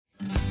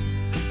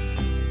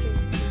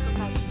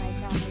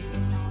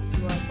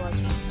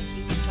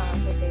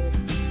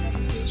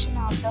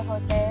the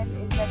hotel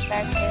is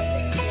attractive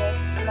and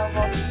guests love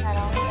walking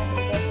around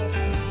the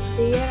neighborhood.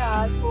 There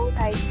are 4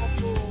 types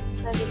of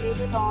rooms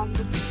available on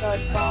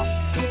booking.com.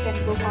 You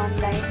can book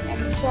online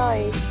and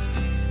enjoy it.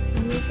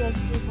 You can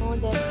see more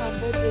than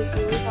 100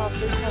 reviews of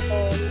this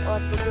hotel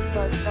on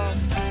booking.com.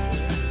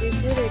 Its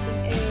review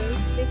rating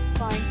is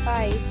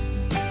 6.5,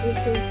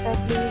 which is the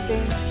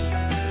pleasing.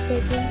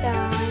 Check-in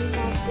time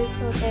of this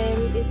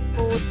hotel is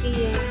 4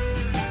 p.m.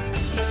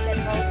 The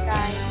check-out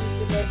time is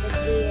 11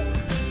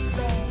 a.m.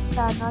 Pets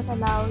are not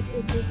allowed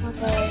in this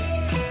hotel.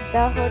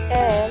 The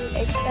hotel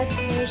accepts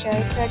major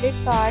credit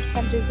cards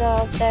and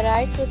reserves the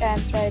right to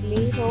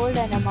temporarily hold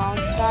an amount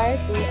prior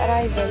to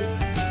arrival.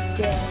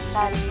 Guests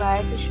are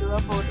required to show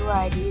a photo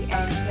ID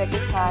and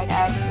credit card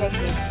at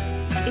check-in.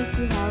 If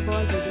you have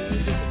already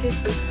visited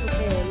this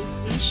hotel,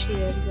 please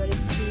share your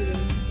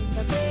experience in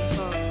the comment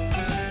box.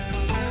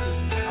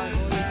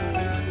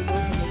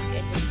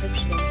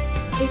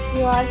 If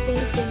you are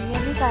facing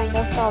any kind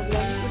of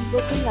problem in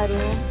booking a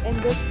room in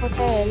this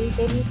hotel,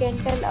 then you can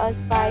tell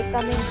us by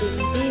commenting.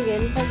 We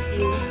will help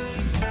you.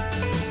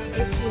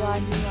 If you are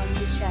new on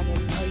this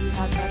channel or you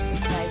have not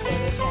subscribed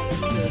our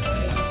channel yet,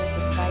 then you can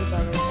subscribe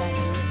our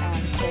channel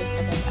and press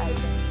the bell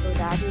icon so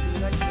that you do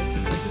not miss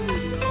any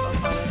video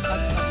of our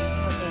upcoming